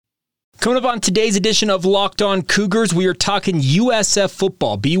Coming up on today's edition of Locked On Cougars, we are talking USF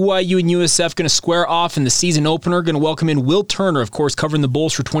football. BYU and USF going to square off in the season opener. Going to welcome in Will Turner, of course, covering the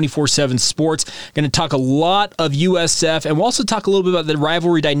Bulls for 24/7 Sports. Going to talk a lot of USF, and we'll also talk a little bit about the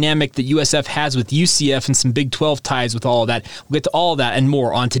rivalry dynamic that USF has with UCF and some Big 12 ties with all of that. We'll get to all of that and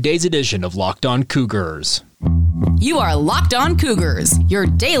more on today's edition of Locked On Cougars. You are Locked On Cougars, your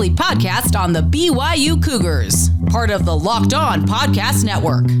daily podcast on the BYU Cougars, part of the Locked On Podcast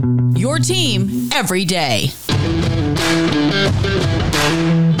Network. Your team every day.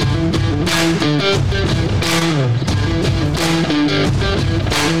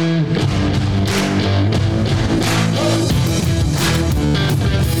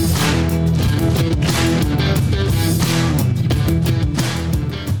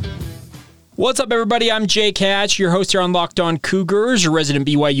 What's up, everybody? I'm Jake Hatch, your host here on Locked On Cougars, your resident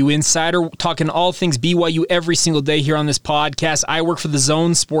BYU insider, talking all things BYU every single day here on this podcast. I work for the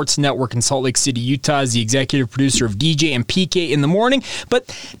Zone Sports Network in Salt Lake City, Utah, as the executive producer of DJ and PK in the morning,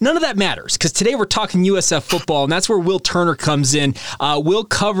 but none of that matters, because today we're talking USF football, and that's where Will Turner comes in. Will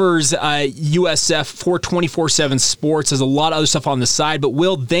covers USF for 24/7 Sports. There's a lot of other stuff on the side, but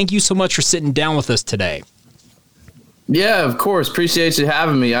Will, thank you so much for sitting down with us today. Yeah, of course. Appreciate you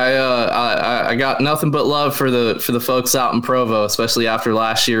having me. I got nothing but love for the folks out in Provo, especially after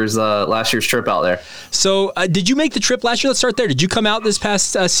last year's trip out there. So, did you make the trip last year? Let's start there. Did you come out this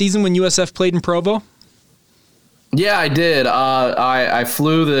past season when USF played in Provo? Yeah, I did. I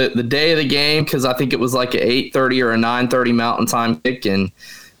flew the day of the game because I think it was like an 8:30 or a 9:30 Mountain Time kick, and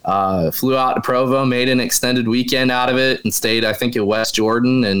flew out to Provo, made an extended weekend out of it, and stayed, I think, in West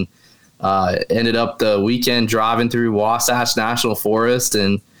Jordan, and ended up the weekend driving through Wasatch National Forest,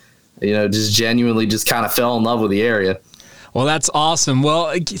 and just genuinely just kind of fell in love with the area. Well, that's awesome.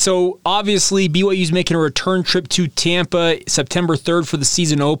 Well, so obviously BYU's making a return trip to Tampa September 3rd for the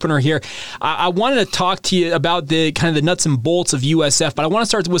season opener here. I wanted to talk to you about the kind of the nuts and bolts of USF, but I want to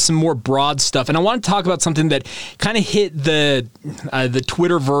start with some more broad stuff. And I want to talk about something that kind of hit the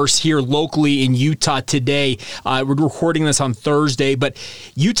Twitterverse here locally in Utah today. We're recording this on Thursday, but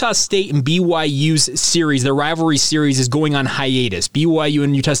Utah State and BYU's series, their rivalry series, is going on hiatus. BYU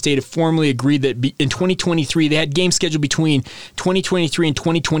and Utah State have formally agreed that in 2023 they had games scheduled between 2023 and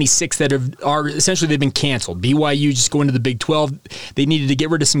 2026 that are essentially they've been canceled. BYU just going to the Big 12. They needed to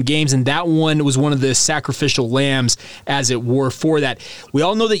get rid of some games, and that one was one of the sacrificial lambs, as it were, for that. We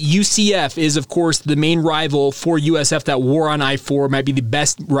all know that UCF is, of course, the main rival for USF. That war on I-4 might be the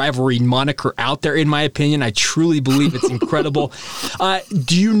best rivalry moniker out there, in my opinion. I truly believe it's incredible.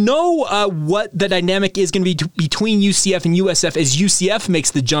 Do you know what the dynamic is going to be between UCF and USF as UCF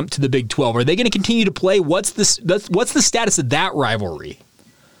makes the jump to the Big 12? Are they going to continue to play? What's the status of that rivalry?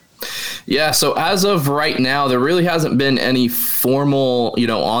 Yeah, so as of right now, there really hasn't been any formal,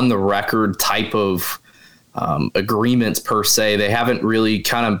 on the record type of agreements per se. They haven't really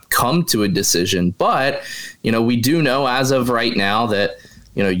kind of come to a decision, but we do know as of right now that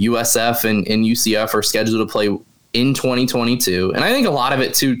USF and UCF are scheduled to play in 2022, and I think a lot of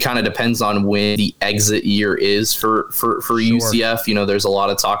it too kind of depends on when the exit year is for UCF. There's a lot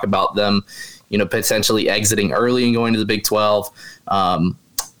of talk about them potentially exiting early and going to the Big 12,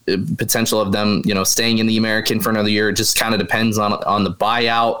 potential of them, staying in the American for another year. It just kind of depends on the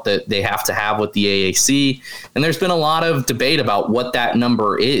buyout that they have to have with the AAC. And there's been a lot of debate about what that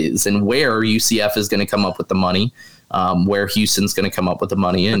number is and where UCF is going to come up with the money, where Houston's going to come up with the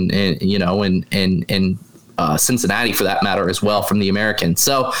money, and Cincinnati for that matter as well from the American.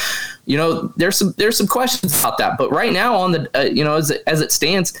 So, there's some questions about that. But right now on the, as it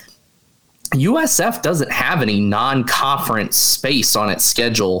stands, USF doesn't have any non-conference space on its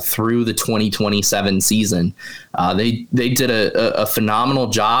schedule through the 2027 season. They did a phenomenal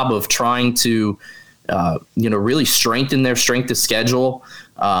job of trying to, really strengthen their strength of schedule.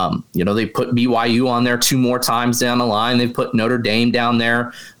 They put BYU on there 2 more times down the line. They've put Notre Dame down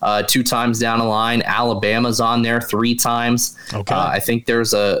there 2 times down the line. Alabama's on there 3 times. Okay. I think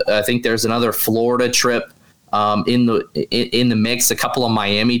there's another Florida trip in the mix, a couple of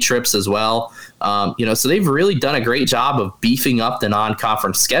Miami trips as well. So they've really done a great job of beefing up the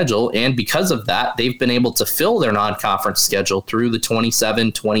non-conference schedule. And because of that, they've been able to fill their non-conference schedule through the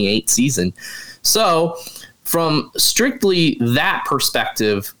 27-28 season. So from strictly that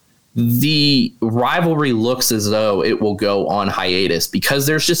perspective, the rivalry looks as though it will go on hiatus because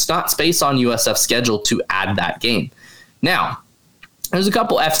there's just not space on USF's schedule to add that game. Now, there's a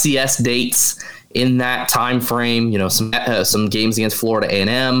couple FCS dates in that time frame, some games against Florida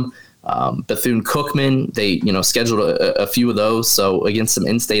A&M, Bethune-Cookman. They, scheduled a few of those. So against some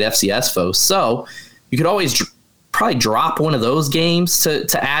in-state FCS foes. So you could always probably drop one of those games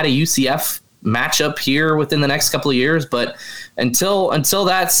to add a UCF matchup here within the next couple of years. But until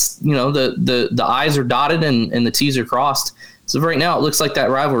that's, the I's are dotted and the T's are crossed. So right now it looks like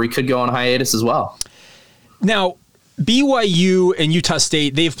that rivalry could go on hiatus as well. Now, BYU and Utah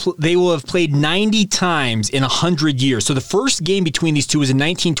State, they will have played 90 times in 100 years. So the first game between these two was in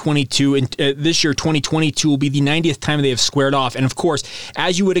 1922, and this year, 2022, will be the 90th time they have squared off. And of course,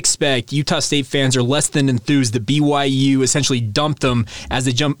 as you would expect, Utah State fans are less than enthused that BYU essentially dumped them as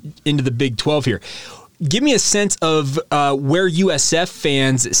they jump into the Big 12 here. Give me a sense of where USF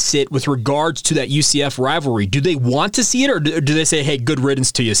fans sit with regards to that UCF rivalry. Do they want to see it, or do they say, hey, good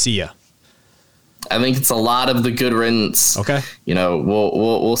riddance to you, see ya? I think it's a lot of the good riddance. Okay.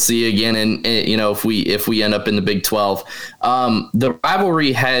 We'll see again, and if we end up in the Big 12, the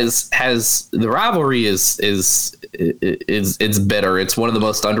rivalry is bitter. It's one of the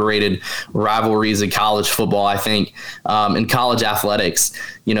most underrated rivalries in college football, I think, in college athletics.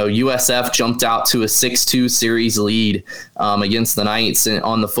 USF jumped out to a 6-2 series lead against the Knights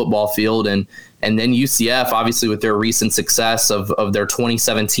on the football field, and then UCF, obviously, with their recent success of their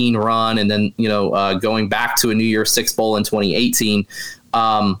 2017 run, and then going back to a New Year's Six Bowl in 2018,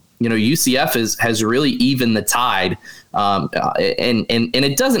 UCF has really evened the tide, and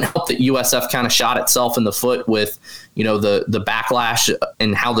it doesn't help that USF kind of shot itself in the foot with the backlash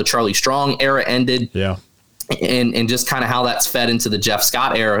and how the Charlie Strong era ended. Yeah. And just kind of how that's fed into the Jeff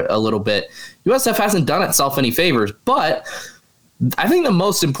Scott era a little bit. USF hasn't done itself any favors, but I think the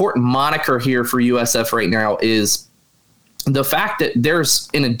most important moniker here for USF right now is the fact that there's,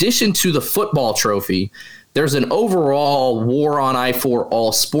 in addition to the football trophy, there's an overall War on I-4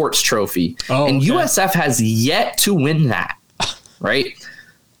 all sports trophy. And okay. USF has yet to win that, right?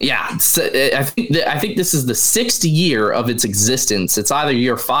 Yeah, so I think this is the 6th year of its existence. It's either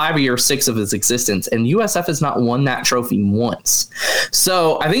year 5 or year 6 of its existence, and USF has not won that trophy once.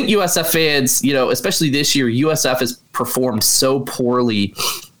 So I think USF fans, especially this year, USF has performed so poorly,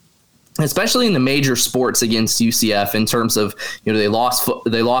 especially in the major sports against UCF, in terms of, they lost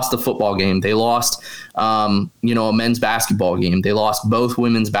the football game. They lost, a men's basketball game. They lost both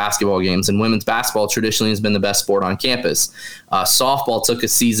women's basketball games, and women's basketball traditionally has been the best sport on campus. Softball took a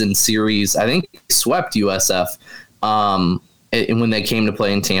season series. I think swept USF when they came to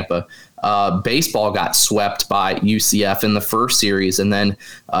play in Tampa. Baseball got swept by UCF in the first series, and then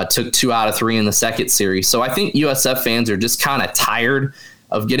took 2 out of 3 in the second series. So I think USF fans are just kind of tired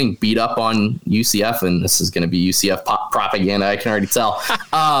of getting beat up on UCF, and this is going to be UCF propaganda, I can already tell.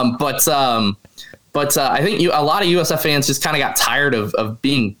 But I think a lot of USF fans just kind of got tired of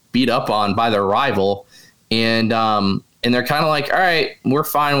being beat up on by their rival, and they're kind of like, all right, we're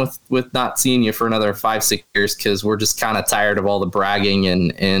fine with not seeing you for another 5-6 years because we're just kind of tired of all the bragging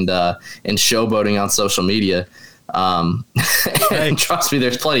and showboating on social media. And trust me,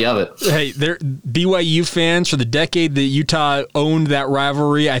 there's plenty of it. Hey, they're BYU fans for the decade that Utah owned that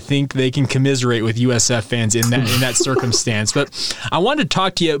rivalry. I think they can commiserate with USF fans in that circumstance. But I wanted to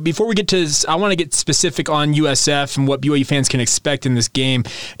talk to you before we get to this. I want to get specific on USF and what BYU fans can expect in this game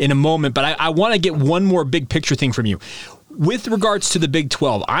in a moment. But I want to get one more big picture thing from you. With regards to the Big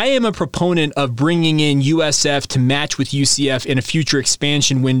 12, I am a proponent of bringing in USF to match with UCF in a future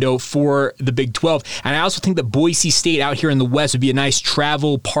expansion window for the Big 12. And I also think that Boise State out here in the West would be a nice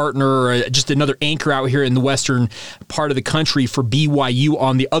travel partner, or just another anchor out here in the western part of the country for BYU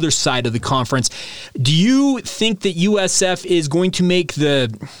on the other side of the conference. Do you think that USF is going to make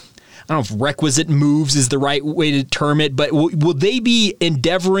I don't know if requisite moves is the right way to term it, but will they be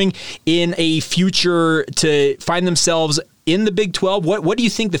endeavoring in a future to find themselves in the Big 12? What do you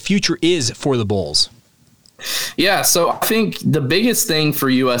think the future is for the Bulls? Yeah, so I think the biggest thing for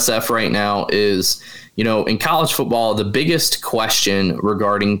USF right now is, in college football, the biggest question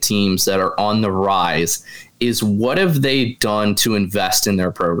regarding teams that are on the rise is what have they done to invest in their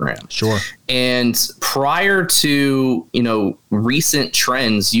program? Sure. And prior to, recent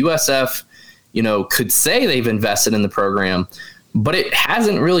trends, USF, could say they've invested in the program, but it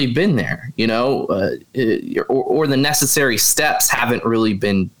hasn't really been there, or the necessary steps haven't really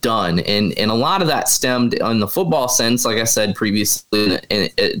been done. And a lot of that stemmed on the football sense, like I said previously,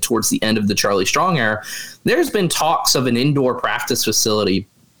 towards the end of the Charlie Strong era. There's been talks of an indoor practice facility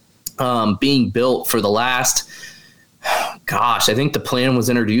being built for the last, I think the plan was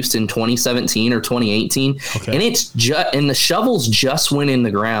introduced in 2017 or 2018. Okay. And it's and the shovels just went in the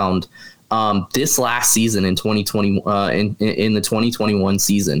ground this last season in 2020, in the 2021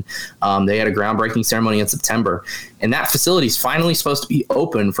 season. They had a groundbreaking ceremony in September, and that facility is finally supposed to be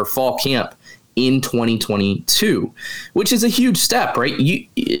open for fall camp in 2022, which is a huge step, right?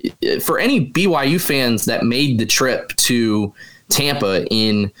 For any BYU fans that made the trip to Tampa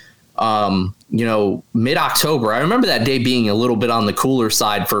in mid-October. I remember that day being a little bit on the cooler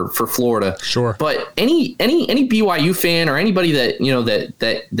side for Florida. Sure. But any BYU fan or anybody that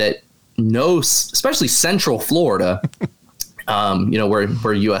that knows, especially Central Florida, where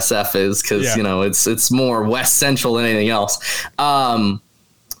USF is, because it's more West Central than anything else.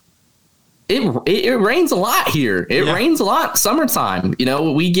 It rains a lot here. It rains a lot summertime.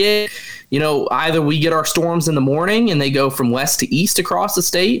 We get either we get our storms in the morning and they go from west to east across the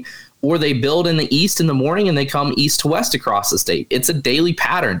state, or they build in the east in the morning and they come east to west across the state. It's a daily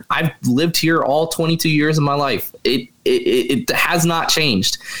pattern. I've lived here all 22 years of my life. It has not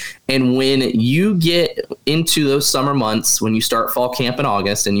changed. And when you get into those summer months, when you start fall camp in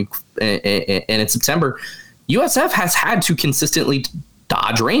August and in September, USF has had to consistently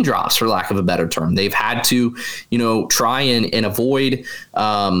dodge raindrops, for lack of a better term. They've had to, try and avoid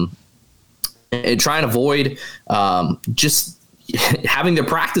just having their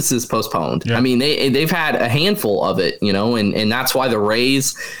practices postponed. Yeah. I mean, they've had a handful of it, and that's why the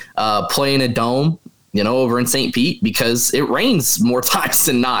Rays play in a dome, over in St. Pete, because it rains more times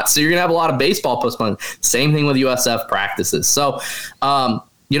than not. So you're going to have a lot of baseball postponed. Same thing with USF practices. So, the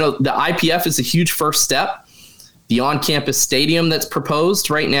IPF is a huge first step. The on-campus stadium that's proposed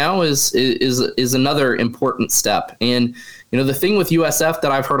right now is another important step. And, the thing with USF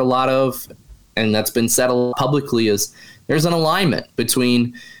that I've heard a lot of, and that's been said publicly, is there's an alignment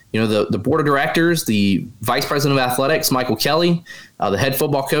between, the board of directors, the vice president of athletics, Michael Kelly, the head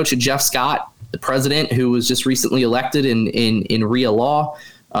football coach, Jeff Scott, the president, who was just recently elected in RIA law.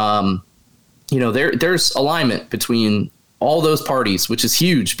 There's alignment between all those parties, which is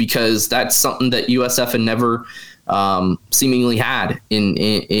huge, because that's something that USF had never seemingly had in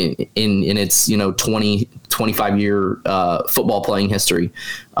its 25 year football playing history.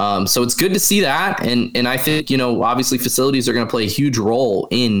 So it's good to see that, and I think obviously facilities are going to play a huge role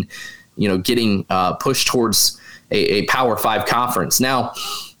in getting pushed towards a Power 5 conference. Now,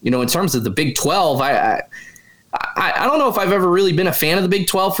 in terms of the Big 12, I don't know if I've ever really been a fan of the Big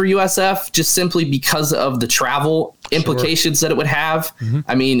 12 for USF, just simply because of the travel implications that it would have. Mm-hmm.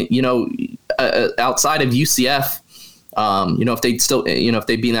 I mean, outside of UCF, if they'd still, if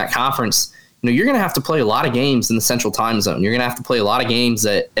they'd be in that conference, you're going to have to play a lot of games in the Central Time Zone. You're going to have to play a lot of games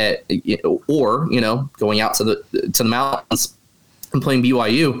going out to the mountains and playing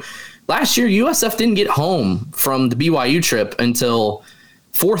BYU. Last year, USF didn't get home from the BYU trip until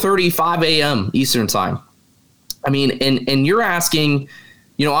 4:35 a.m. Eastern Time. I mean, and you're asking,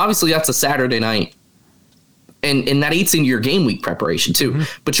 obviously that's a Saturday night, and that eats into your game week preparation too. Mm-hmm.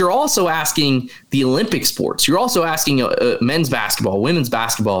 But you're also asking the Olympic sports. You're also asking men's basketball, women's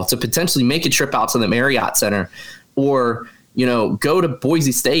basketball to potentially make a trip out to the Marriott Center, or go to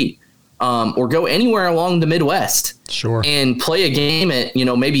Boise State, or go anywhere along the Midwest. Sure. And play a game at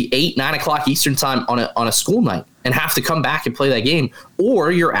maybe 8-9 o'clock Eastern Time on a school night, and have to come back and play that game.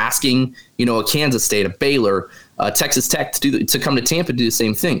 Or you're asking a Kansas State, a Baylor, Texas Tech to come to Tampa to do the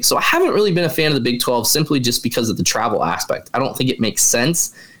same thing. So I haven't really been a fan of the Big 12 simply just because of the travel aspect. I don't think it makes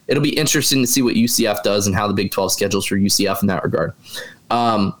sense. It'll be interesting to see what UCF does and how the Big 12 schedules for UCF in that regard.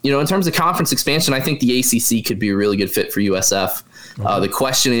 In terms of conference expansion, I think the ACC could be a really good fit for USF. The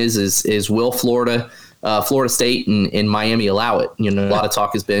question is will Florida State and Miami allow it? A lot of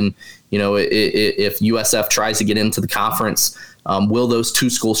talk has been, if USF tries to get into the conference, will those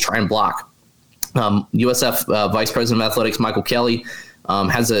two schools try and block? USF Vice President of Athletics Michael Kelly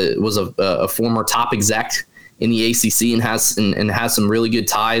was a former top exec in the ACC and has some really good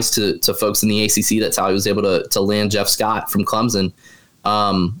ties to folks in the ACC. That's how he was able to land Jeff Scott from Clemson.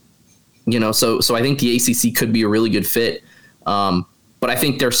 So I think the ACC could be a really good fit. But I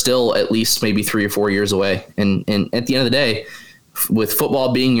think they're still at least maybe 3 or 4 years away. And at the end of the day, with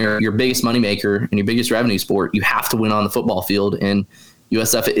football being your biggest moneymaker and your biggest revenue sport, you have to win on the football field. And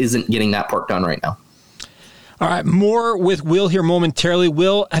USF isn't getting that part done right now. All right, more with Will here momentarily.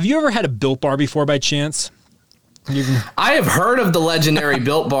 Will, have you ever had a Built Bar before by chance? I have heard of the legendary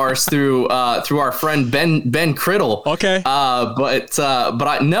Built Bars through our friend Ben Criddle. Okay. But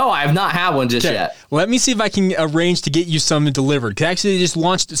I have not had one just yet. Let me see if I can arrange to get you some delivered. Actually, they just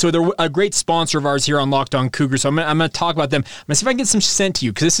launched, so they're a great sponsor of ours here on Locked On Cougars. So I'm going to talk about them. I'm going to see if I can get some sent to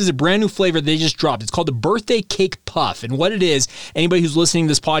you, because this is a brand new flavor they just dropped. It's called the Birthday Cake Puff. And what it is, anybody who's listening to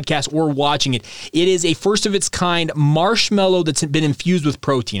this podcast or watching it, it is a first of its kind marshmallow that's been infused with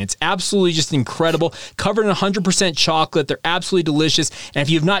protein. It's absolutely just incredible, covered in 100% 100% chocolate. They're absolutely delicious. And if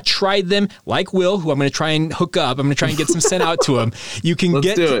you have not tried them, like Will, who I'm going to try and hook up, I'm going to try and get some sent out to him. You can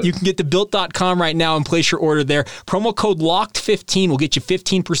get to built.com right now and place your order there. Promo code LOCKED15 will get you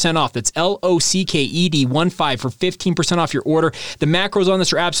 15% off. That's LOCKED15 for 15% off your order. The macros on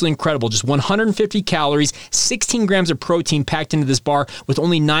this are absolutely incredible. Just 150 calories, 16 grams of protein packed into this bar with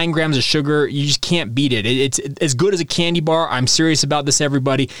only 9 grams of sugar. You just can't beat it. It's as good as a candy bar. I'm serious about this,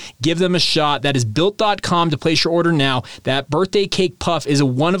 everybody. Give them a shot. That is built.com to place your order now. That birthday cake puff is a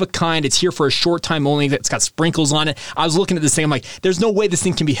one of a kind. It's here for a short time only. It's got sprinkles on it. I was looking at this thing. I'm like, there's no way this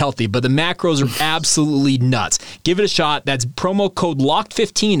thing can be healthy, but the macros are absolutely nuts. Give it a shot. That's promo code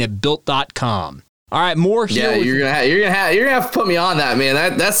LOCKED15 at built.com. All right, more here. Yeah, you're gonna have to put me on that, man.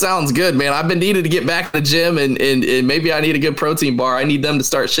 That sounds good, man. I've been needing to get back to the gym, and maybe I need a good protein bar. I need them to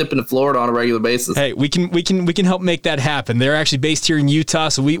start shipping to Florida on a regular basis. Hey, we can help make that happen. They're actually based here in Utah,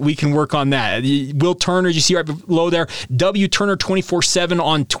 so we can work on that. Will Turner, you see right below there, W Turner 24/7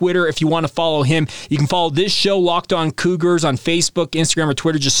 on Twitter. If you want to follow him, you can follow this show, Locked On Cougars, on Facebook, Instagram, or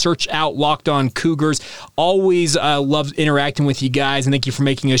Twitter. Just search out Locked On Cougars. Always love interacting with you guys, and thank you for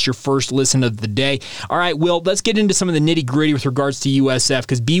making us your first listen of the day. All right, Will, let's get into some of the nitty-gritty with regards to USF,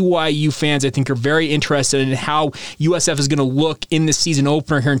 because BYU fans, I think, are very interested in how USF is going to look in the season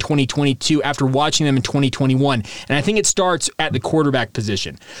opener here in 2022 after watching them in 2021. And I think it starts at the quarterback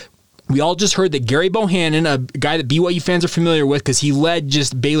position. We all just heard that Gary Bohannon, a guy that BYU fans are familiar with because he led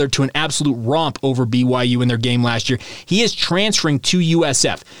just Baylor to an absolute romp over BYU in their game last year, he is transferring to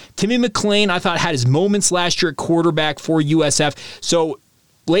USF. Timmy McClain, I thought, had his moments last year at quarterback for USF. So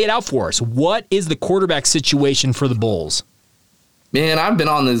lay it out for us. What is the quarterback situation for the Bulls? Man, I've been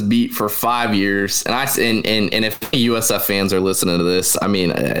on this beat for 5 years, and if USF fans are listening to this, I mean,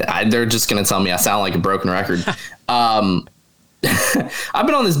 they're just going to tell me I sound like a broken record. I've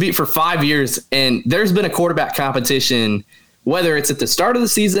been on this beat for 5 years, and there's been a quarterback competition, whether it's at the start of the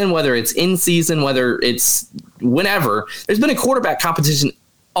season, whether it's in season, whether it's whenever. There's been a quarterback competition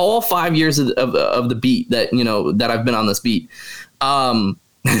all 5 years of the beat that I've been on this beat.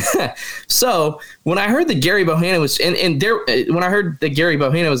 So when I heard that Gary Bohannon was when I heard that Gary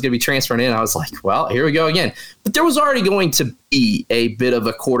Bohannon was going to be transferring in, I was like, well, here we go again. But there was already going to be a bit of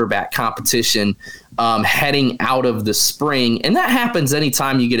a quarterback competition heading out of the spring, and that happens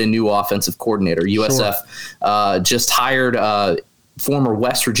anytime you get a new offensive coordinator. USF just hired former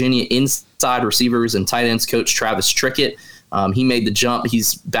West Virginia inside receivers and tight ends coach Travis Trickett. He made the jump.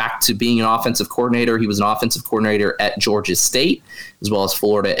 He's back to being an offensive coordinator. He was an offensive coordinator at Georgia State as well as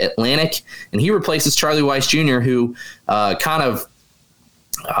Florida Atlantic. And he replaces Charlie Weiss Jr., who took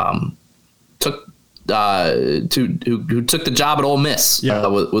the job at Ole Miss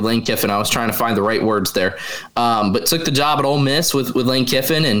with Lane Kiffin. I was trying to find the right words there. But took the job at Ole Miss with Lane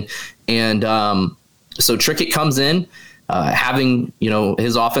Kiffin. And so Trickett comes in. Having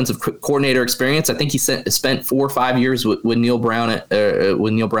his offensive coordinator experience, I think he spent 4 or 5 years with Neil Brown at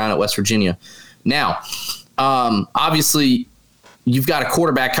West Virginia. Now, obviously, you've got a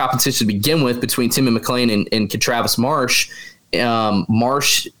quarterback competition to begin with between Timmy McClain and Travis Marsh.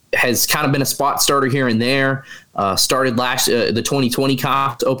 Marsh has kind of been a spot starter here and there. Started the 2020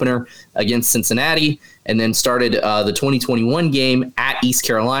 conference opener against Cincinnati, and then started the 2021 game at East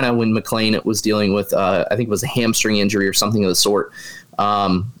Carolina when McClain was dealing with, I think it was a hamstring injury or something of the sort.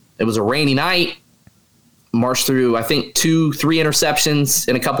 It was a rainy night. Marsh threw, I think, 2-3 interceptions,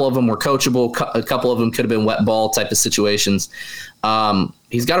 and a couple of them were coachable. A couple of them could have been wet ball type of situations.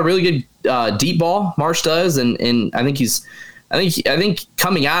 He's got a really good deep ball, Marsh does, and I think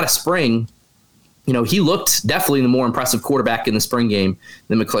coming out of spring, he looked definitely the more impressive quarterback in the spring game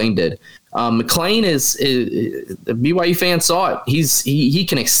than McClain did. McClain is the BYU fans saw it. He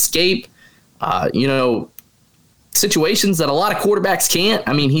can escape, situations that a lot of quarterbacks can't.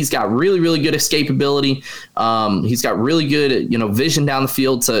 I mean, he's got really, really good escapability. He's got really good, vision down the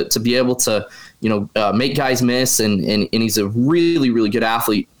field to be able to, make guys miss, and he's a really, really good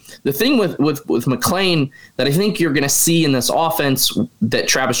athlete. The thing with McClain that I think you're going to see in this offense that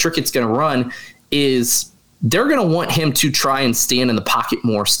Travis Trickett's going to run is they're going to want him to try and stand in the pocket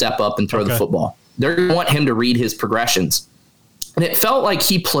more, step up and throw the football. They're going to want him to read his progressions. And it felt like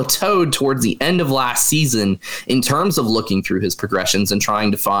he plateaued towards the end of last season in terms of looking through his progressions and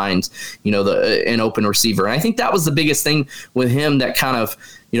trying to find, an open receiver. And I think that was the biggest thing with him that kind of,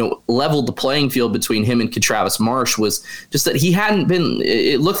 leveled the playing field between him and Travis Marsh, was just that he hadn't been.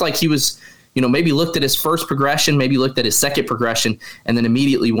 It looked like he was maybe looked at his first progression, maybe looked at his second progression, and then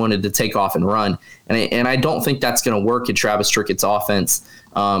immediately wanted to take off and run. And I don't think that's going to work in Travis Trickett's offense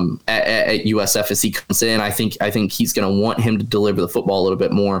at USF as he comes in. I think he's going to want him to deliver the football a little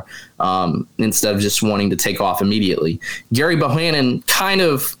bit more instead of just wanting to take off immediately. Gary Bohannon kind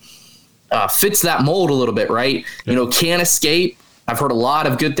of fits that mold a little bit, right? Yeah. Can escape. I've heard a lot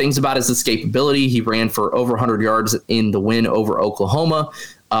of good things about his escapability. He ran for over 100 yards in the win over Oklahoma.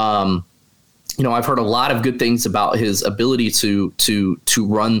 I've heard a lot of good things about his ability to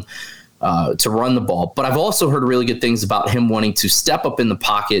run the ball, but I've also heard really good things about him wanting to step up in the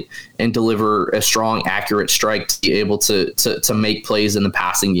pocket and deliver a strong, accurate strike to be able to make plays in the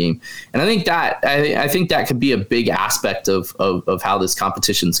passing game. And I think that could be a big aspect of how this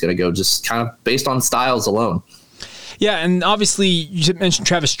competition is going to go, just kind of based on styles alone. Yeah, and obviously you mentioned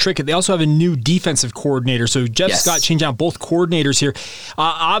Travis Trickett. They also have a new defensive coordinator. So Jeff Scott changed out both coordinators here.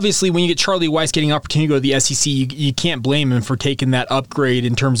 Obviously, when you get Charlie Weis getting an opportunity to go to the SEC, you can't blame him for taking that upgrade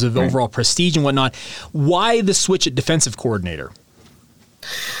in terms of overall prestige and whatnot. Why the switch at defensive coordinator?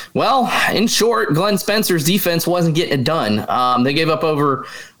 Well, in short, Glenn Spencer's defense wasn't getting it done. They gave up over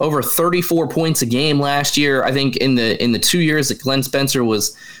 34 points a game last year. I think in the 2 years that Glenn Spencer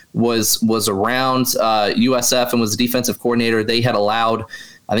was around USF and was the defensive coordinator, they had allowed,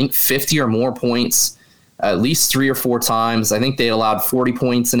 I think, 50 or more points at least 3 or 4 times. I think they allowed 40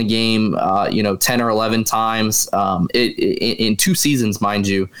 points in a game, 10 or 11 times in 2 seasons, mind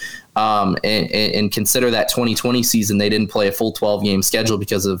you. And consider that 2020 season, they didn't play a full 12-game schedule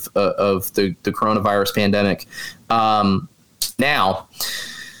because of the coronavirus pandemic. Now,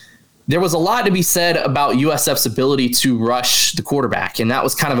 there was a lot to be said about USF's ability to rush the quarterback, and that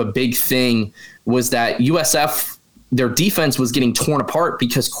was kind of a big thing, was that USF, their defense was getting torn apart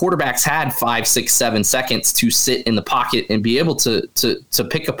because quarterbacks had 5, 6, 7 seconds to sit in the pocket and be able to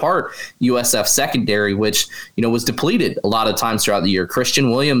pick apart USF secondary, which was depleted a lot of times throughout the year.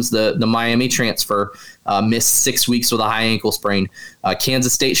 Christian Williams, the Miami transfer, missed 6 weeks with a high ankle sprain.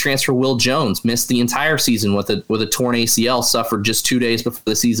 Kansas State transfer Will Jones missed the entire season with a torn ACL, suffered just 2 days before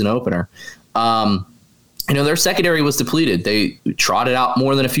the season opener. Their secondary was depleted. They trotted out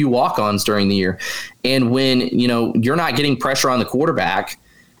more than a few walk-ons during the year. And when, you're not getting pressure on the quarterback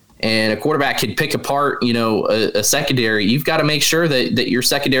and a quarterback could pick apart, a secondary, you've got to make sure that your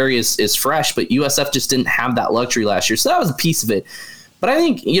secondary is fresh. But USF just didn't have that luxury last year. So that was a piece of it. But I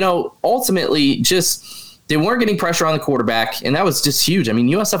think, ultimately just they weren't getting pressure on the quarterback, and that was just huge. I mean,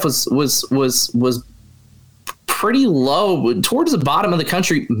 USF was pretty low towards the bottom of the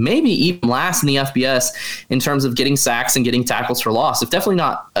country, maybe even last in the FBS in terms of getting sacks and getting tackles for loss. If definitely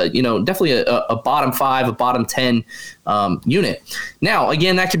not, definitely a bottom 5, a bottom 10 unit. Now,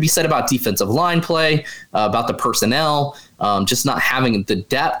 again, that could be said about defensive line play, about the personnel, just not having the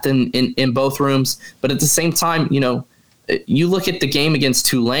depth in both rooms. But at the same time, you look at the game against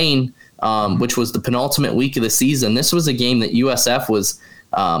Tulane, which was the penultimate week of the season. This was a game that USF was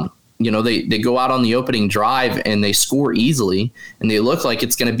they go out on the opening drive and they score easily, and they look like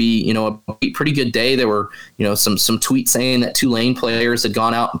it's going to be, a pretty good day. There were, some tweets saying that Tulane players had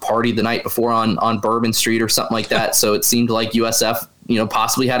gone out and partied the night before on Bourbon Street or something like that. So it seemed like USF,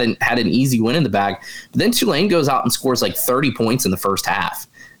 possibly had an easy win in the bag. But then Tulane goes out and scores like 30 points in the first half.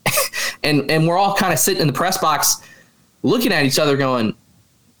 and we're all kind of sitting in the press box looking at each other going,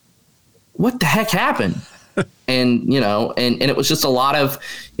 what the heck happened? And it was just a lot of,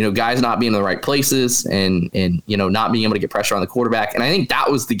 guys not being in the right places and not being able to get pressure on the quarterback. And I think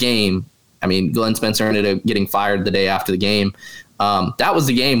that was the game. I mean, Glenn Spencer ended up getting fired the day after the game. That was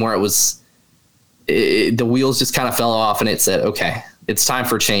the game where the wheels just kind of fell off, and it said, okay, it's time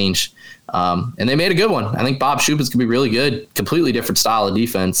for change. And they made a good one. I think Bob Shoop is going to be really good. Completely different style of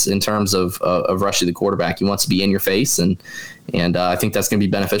defense in terms of rushing the quarterback. He wants to be in your face, and I think that's going to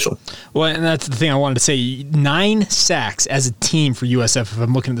be beneficial. Well, and that's the thing I wanted to say. 9 sacks as a team for USF, if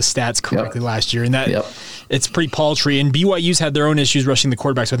I'm looking at the stats correctly, last year. And that it's pretty paltry. And BYU's had their own issues rushing the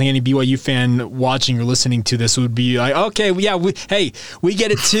quarterback. So I think any BYU fan watching or listening to this would be like, okay, we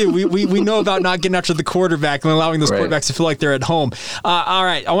get it too. We know about not getting after the quarterback and allowing those quarterbacks to feel like they're at home. All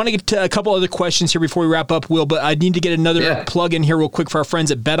right, I want to get to a couple other questions here before we wrap up, Will, but I need to get another plug in here real quick for our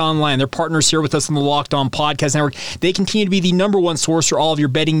friends at BetOnline. They're partners here with us on the Locked On Podcast Network. They continue to be the the #1 source for all of your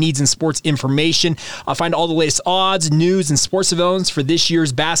betting needs and sports information. Find all the latest odds, news, and sports developments for this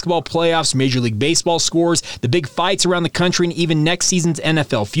year's basketball playoffs, Major League Baseball scores, the big fights around the country, and even next season's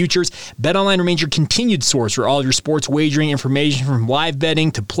NFL futures. BetOnline remains your continued source for all of your sports wagering information, from live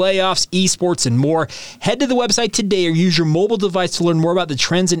betting to playoffs, esports, and more. Head to the website today or use your mobile device to learn more about the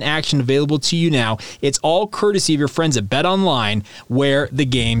trends in action available to you now. It's all courtesy of your friends at BetOnline, where the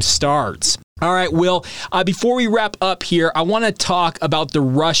game starts. All right, Will, before we wrap up here, I want to talk about the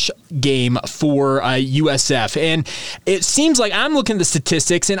rush game for USF. And it seems like I'm looking at the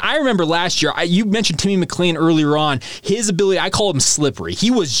statistics, and I remember last year, you mentioned Timmy McClain earlier on, his ability, I call him slippery. He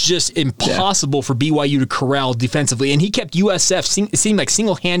was just impossible for BYU to corral defensively, and he kept USF, seemed like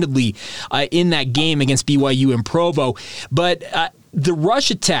single-handedly in that game against BYU in Provo. But the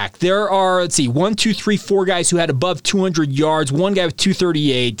rush attack, there are, 4 guys who had above 200 yards, one guy with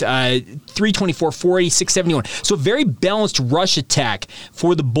 238, 324, 480, 671. So a very balanced rush attack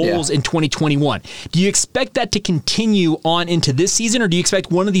for the Bulls in 2021. Do you expect that to continue on into this season, or do you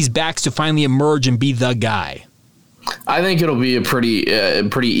expect one of these backs to finally emerge and be the guy? I think it'll be a pretty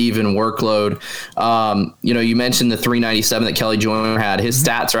even workload. You mentioned the 397 that Kelly Joyner had. His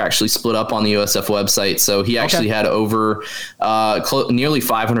stats are actually split up on the USF website. So he actually had over nearly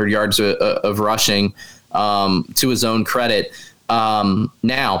 500 yards of rushing to his own credit.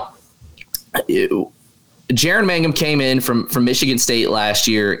 Now, Jaron Mangum came in from Michigan State last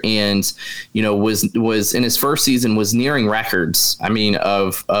year, and was in his first season was nearing records. I mean,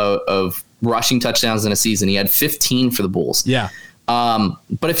 of rushing touchdowns in a season. He had 15 for the Bulls. Yeah.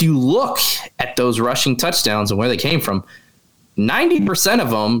 But if you look at those rushing touchdowns and where they came from, 90% of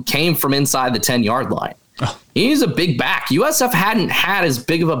them came from inside the 10-yard line. Oh. He's a big back. USF hadn't had as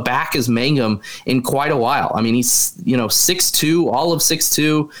big of a back as Mangum in quite a while. I mean, he's 6'2", all of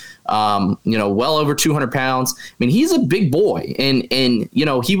 6'2", well over 200 pounds. I mean, he's a big boy, and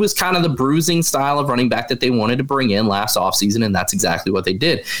he was kind of the bruising style of running back that they wanted to bring in last offseason, and that's exactly what they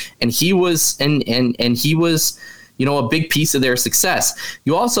did. And he was and he was a big piece of their success.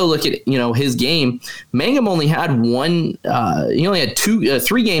 You also look at his game. Mangum only had he only had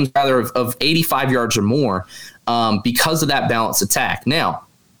 3 games rather of 85 yards or more because of that balanced attack. Now,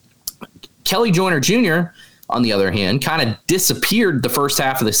 Kelly Joyner Jr., on the other hand, kind of disappeared the first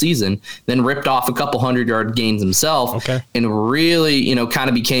half of the season, then ripped off a couple 100-yard gains himself, and really, kind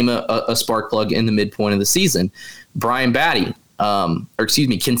of became a spark plug in the midpoint of the season. Brian Batty,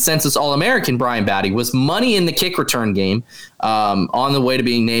 consensus All-American Brian Batty, was money in the kick return game, on the way to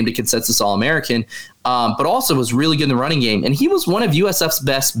being named a consensus All-American, but also was really good in the running game. And he was one of USF's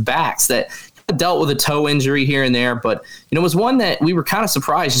best backs that dealt with a toe injury here and there, but was one that we were kind of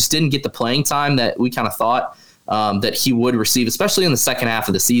surprised just didn't get the playing time that we kind of thought that he would receive, especially in the second half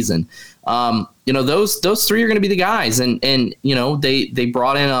of the season. Those 3 are going to be the guys, and they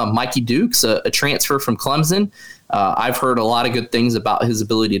brought in Mikey Dukes, a transfer from Clemson. I've heard a lot of good things about his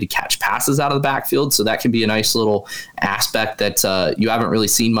ability to catch passes out of the backfield, so that can be a nice little aspect that you haven't really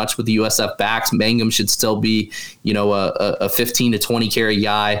seen much with the USF backs. Mangum should still be, a 15 to 20 carry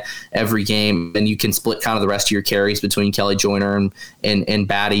guy every game, and you can split kind of the rest of your carries between Kelly Joyner and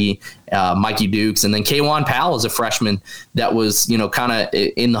Batty, Mikey Dukes, and then K'Wan Powell is a freshman that was, kind of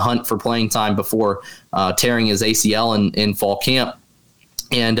in the hunt for playing time before tearing his ACL in fall camp.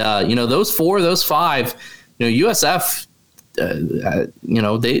 And, those 4, those 5, USF,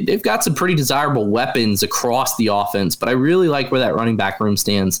 they've got some pretty desirable weapons across the offense, but I really like where that running back room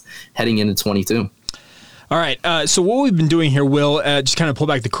stands heading into 22. All right, so what we've been doing here, Will, just kind of pull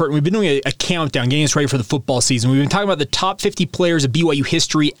back the curtain, we've been doing a countdown, getting us ready for the football season. We've been talking about the top 50 players of BYU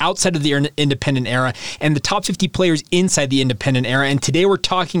history outside of the independent era and the top 50 players inside the independent era. And today we're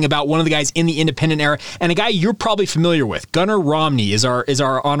talking about one of the guys in the independent era, and a guy you're probably familiar with. Gunnar Romney is our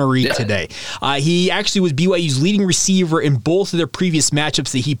honoree today. He actually was BYU's leading receiver in both of their previous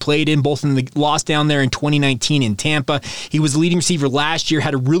matchups that he played in, both in the loss down there in 2019 in Tampa. He was the leading receiver last year,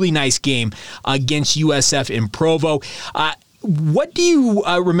 had a really nice game against USF in Provo. What do you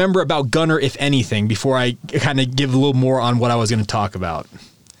remember about Gunnar, if anything, before I kind of give a little more on what I was going to talk about?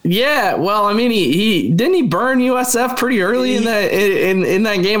 Yeah, well, I mean, he didn't he burn USF pretty early in that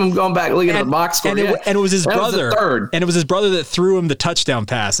game. I'm going back looking at the box score. And it was his brother. And it was his brother that threw him the touchdown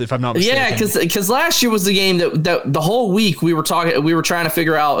pass, if I'm not mistaken. Yeah, because last year was the game that the whole week we were trying to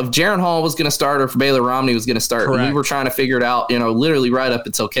figure out if Jaron Hall was going to start or if Baylor Romney was going to start. And we were trying to figure it out, literally right up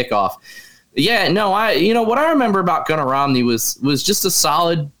until kickoff. Yeah, no, what I remember about Gunnar Romney was just a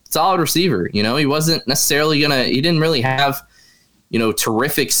solid receiver. He wasn't necessarily he didn't really have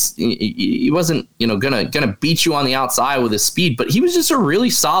terrific. He wasn't, gonna beat you on the outside with his speed, but he was just a really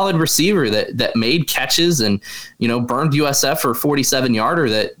solid receiver that made catches and, burned USF for a 47-yarder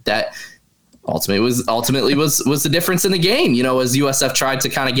that ultimately was the difference in the game, as USF tried to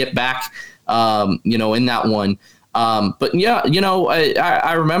kind of get back, in that one. But yeah,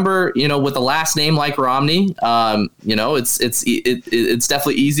 I remember, with a last name like Romney, it's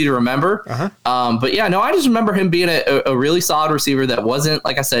definitely easy to remember. But yeah, no, I just remember him being a really solid receiver that wasn't,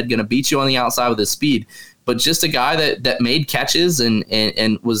 like I said, going to beat you on the outside with his speed, but just a guy that made catches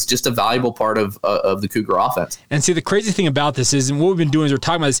and was just a valuable part of the Cougar offense. And see, the crazy thing about this is, and what we've been doing is we're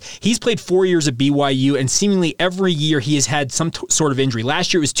talking about this, he's played 4 years at BYU, and seemingly every year he has had some sort of injury.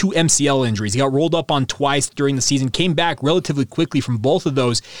 Last year it was 2 MCL injuries. He got rolled up on twice during the season, came back relatively quickly from both of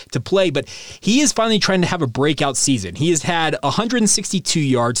those to play, but he is finally trying to have a breakout season. He has had 162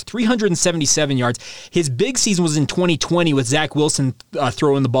 yards, 377 yards. His big season was in 2020 with Zach Wilson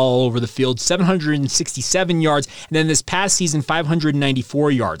throwing the ball all over the field, 767 yards, and then this past season,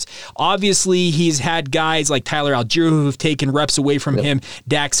 594 yards. Obviously, he's had guys like Tyler Algier who have taken reps away from him,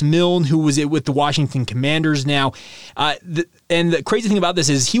 Dax Milne, who was with the Washington Commanders now. And the crazy thing about this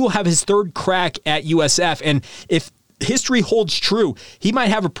is he will have his third crack at USF, and if history holds true, he might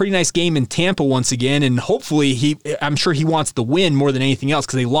have a pretty nice game in Tampa once again, and hopefully I'm sure he wants the win more than anything else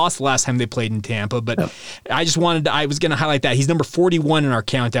because they lost the last time they played in Tampa. But I was going to highlight that he's number 41 in our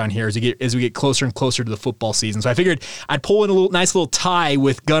countdown here as we get closer and closer to the football season. So I figured I'd pull in a nice little tie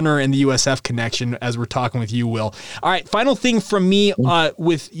with Gunner and the USF connection as we're talking with you, Will. All right, final thing from me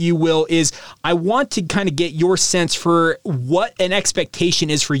with you, Will, is I want to kind of get your sense for what an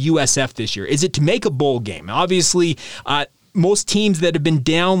expectation is for USF this year. Is it to make a bowl game? Obviously, most teams that have been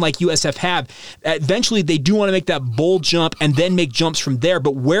down like USF have, eventually they do want to make that bowl jump and then make jumps from there.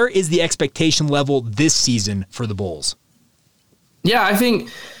 But where is the expectation level this season for the Bulls? Yeah, I think,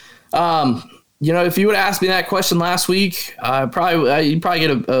 if you would ask me that question last week, you'd probably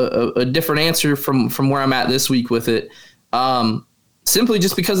get a different answer from where I'm at this week with it. Simply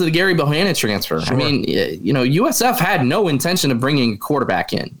just because of the Gary Bohannon transfer. Sure. I mean, USF had no intention of bringing a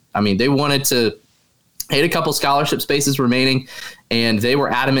quarterback in. I mean, they wanted to. They had a couple scholarship spaces remaining, and they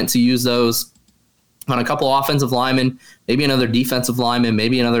were adamant to use those on a couple offensive linemen, maybe another defensive lineman,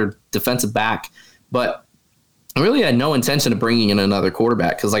 maybe another defensive back. But I really had no intention of bringing in another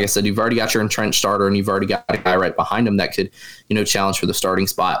quarterback because, like I said, you've already got your entrenched starter, and you've already got a guy right behind him that could, challenge for the starting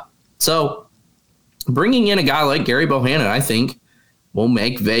spot. So bringing in a guy like Gary Bohannon, I think, will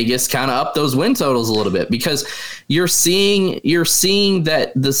make Vegas kind of up those win totals a little bit because you're seeing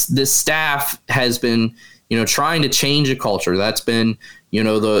that this staff has been, trying to change a culture. That's been,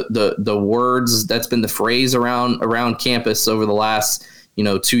 the words, that's been the phrase around campus over the last,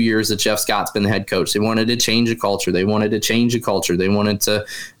 2 years that Jeff Scott's been the head coach. They wanted to change a culture. They wanted to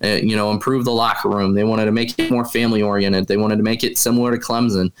improve the locker room. They wanted to make it more family oriented. They wanted to make it similar to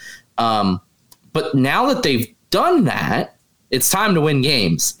Clemson. But now that they've done that, it's time to win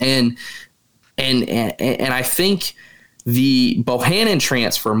games. And I think the Bohannon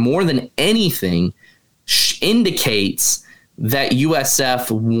transfer more than anything indicates that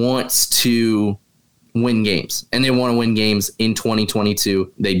USF wants to win games, and they want to win games in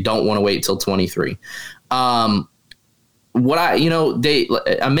 2022. They don't want to wait till 23. I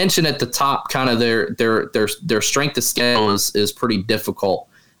mentioned at the top, kind of their strength of schedule is pretty difficult.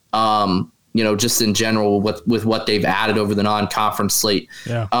 Just in general with what they've added over the non-conference slate.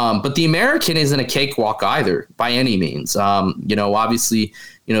 Yeah. But the American isn't a cakewalk either by any means. Obviously,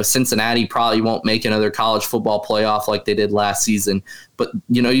 Cincinnati probably won't make another college football playoff like they did last season, but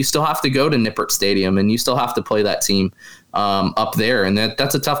you still have to go to Nippert Stadium and you still have to play that team up there. And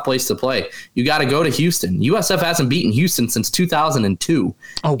that's a tough place to play. You got to go to Houston. USF hasn't beaten Houston since 2002.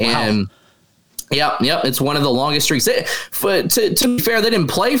 Oh, wow. And Yep. It's one of the longest streaks. To be fair, they didn't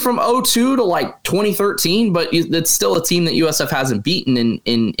play from 2002 to like 2013, but it's still a team that USF hasn't beaten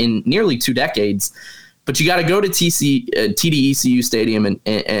in nearly 2 decades. But you got to go to TD-ECU Stadium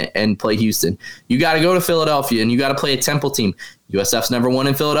and play Houston. You got to go to Philadelphia, and you got to play a Temple team. USF's never won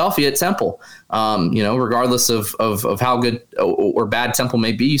in Philadelphia at Temple. Regardless of how good or bad Temple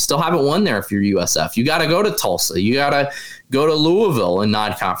may be, you still haven't won there if you're USF. You got to go to Tulsa. You got to go to Louisville in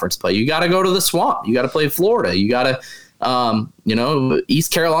non-conference play. You got to go to the Swamp. You got to play Florida. You got to,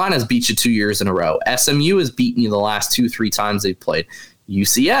 East Carolina's beat you 2 years in a row. SMU has beaten you the last 2-3 times they've played.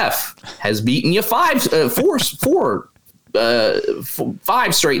 UCF has beaten you 5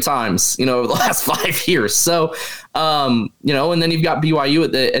 straight times, over the last 5 years. So, and then you've got BYU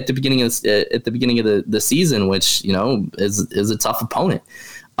at the beginning of the season, which, is a tough opponent.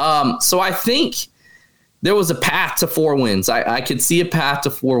 So I think, there was a path to 4 wins. I could see a path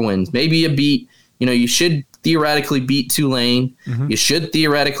to 4 wins. Maybe a beat. You should theoretically beat Tulane. You should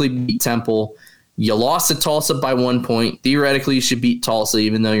theoretically beat Temple. You lost to Tulsa by 1 point. Theoretically, you should beat Tulsa,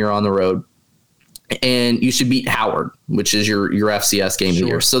 even though you're on the road. And you should beat Howard, which is your FCS game of the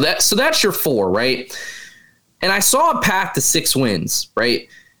year. So that's your 4, right? And I saw a path to 6 wins, right?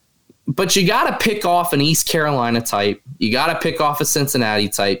 But you got to pick off an East Carolina type. You got to pick off a Cincinnati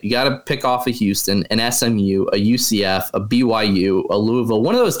type. You got to pick off a Houston, an SMU, a UCF, a BYU, a Louisville.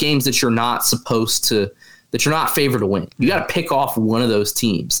 One of those games that you're not favored to win. You got to pick off one of those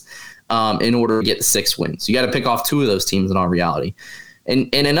teams in order to get the 6 wins. You got to pick off 2 of those teams in all reality.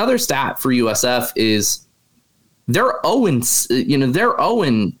 And another stat for USF is they're 0, they're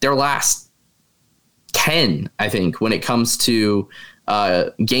 0 their last 10, I think, when it comes to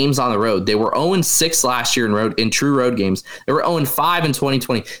games on the road. They were 0-6 last year in true road games. They were 0-5 in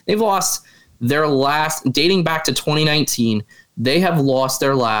 2020. They've lost their last, dating back to 2019, they have lost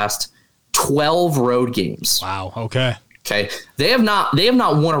their last 12 road games. Wow. Okay. They have not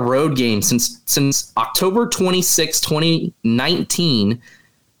won a road game since October 26, 2019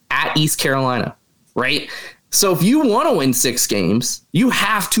 at East Carolina, right? So if you want to win 6 games, you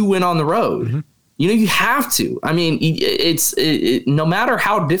have to win on the road. You have to. I mean, it's no matter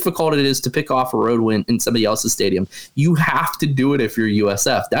how difficult it is to pick off a road win in somebody else's stadium, you have to do it if you're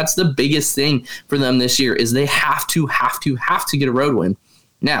USF. That's the biggest thing for them this year is they have to get a road win.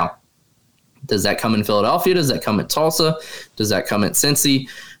 Now, does that come in Philadelphia? Does that come at Tulsa? Does that come at Cincy?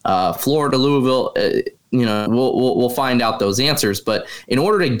 Florida, Louisville? We'll find out those answers. But in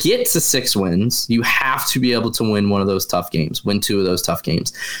order to get to 6 wins, you have to be able to win one of those tough games, win 2 of those tough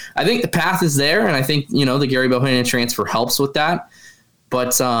games. I think the path is there, and I think the Gary Bohannon transfer helps with that.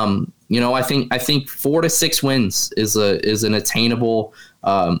 But I think 4 to 6 wins is an attainable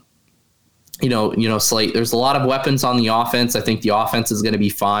slate. There's a lot of weapons on the offense. I think the offense is going to be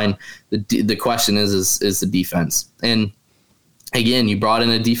fine. The question is the defense. And again, you brought in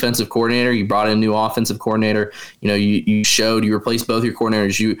a defensive coordinator. You brought in a new offensive coordinator. You showed you replaced both your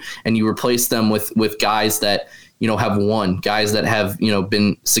coordinators. You replaced them with guys that have won, guys that have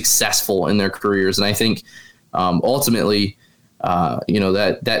been successful in their careers. And I think ultimately,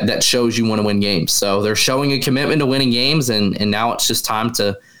 that shows you want to win games. So they're showing a commitment to winning games, and now it's just time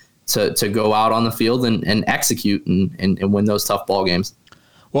to go out on the field and execute and win those tough ball games.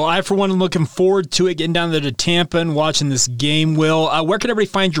 Well, I, for one, am looking forward to it, getting down there to Tampa and watching this game, Will. Where can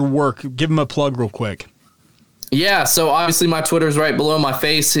everybody find your work? Give them a plug real quick. Yeah, so obviously my Twitter is right below my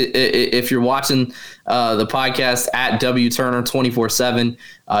face. If you're watching the podcast at WTurner247,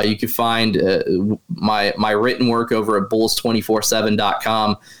 you can find my written work over at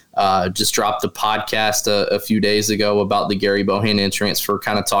bulls247.com. Just dropped the podcast a few days ago about the Gary Bohannon transfer,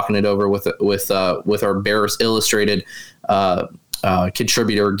 kind of talking it over with our Bears Illustrated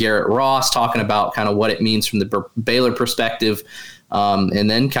contributor Garrett Ross, talking about kind of what it means from the Baylor perspective, and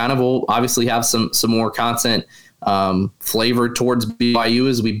then kind of we'll obviously have some more content flavored towards BYU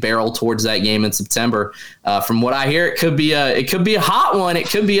as we barrel towards that game in September. From what I hear, it could be a hot one. It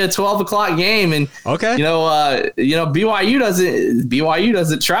could be a 12 o'clock game, and okay, BYU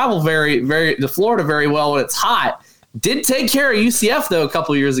doesn't travel to Florida very well when it's hot. Did take care of UCF though a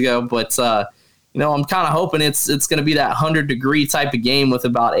couple of years ago, but I'm kind of hoping it's going to be that 100-degree type of game with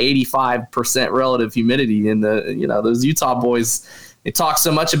about 85% relative humidity. And those Utah boys, they talk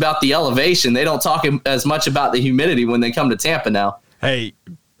so much about the elevation. They don't talk as much about the humidity when they come to Tampa now. Hey,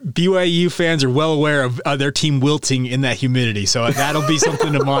 BYU fans are well aware of their team wilting in that humidity, so that'll be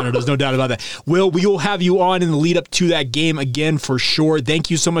something to monitor. There's no doubt about that. Will, we will have you on in the lead up to that game again for sure. Thank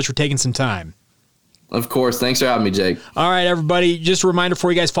you so much for taking some time. Of course. Thanks for having me, Jake. All right, everybody. Just a reminder for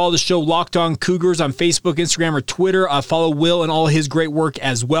you guys, follow the show Locked On Cougars on Facebook, Instagram, or Twitter. Follow Will and all his great work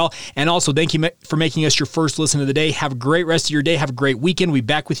as well. And also, thank you for making us your first listen of the day. Have a great rest of your day. Have a great weekend. We'll be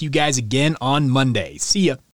back with you guys again on Monday. See ya.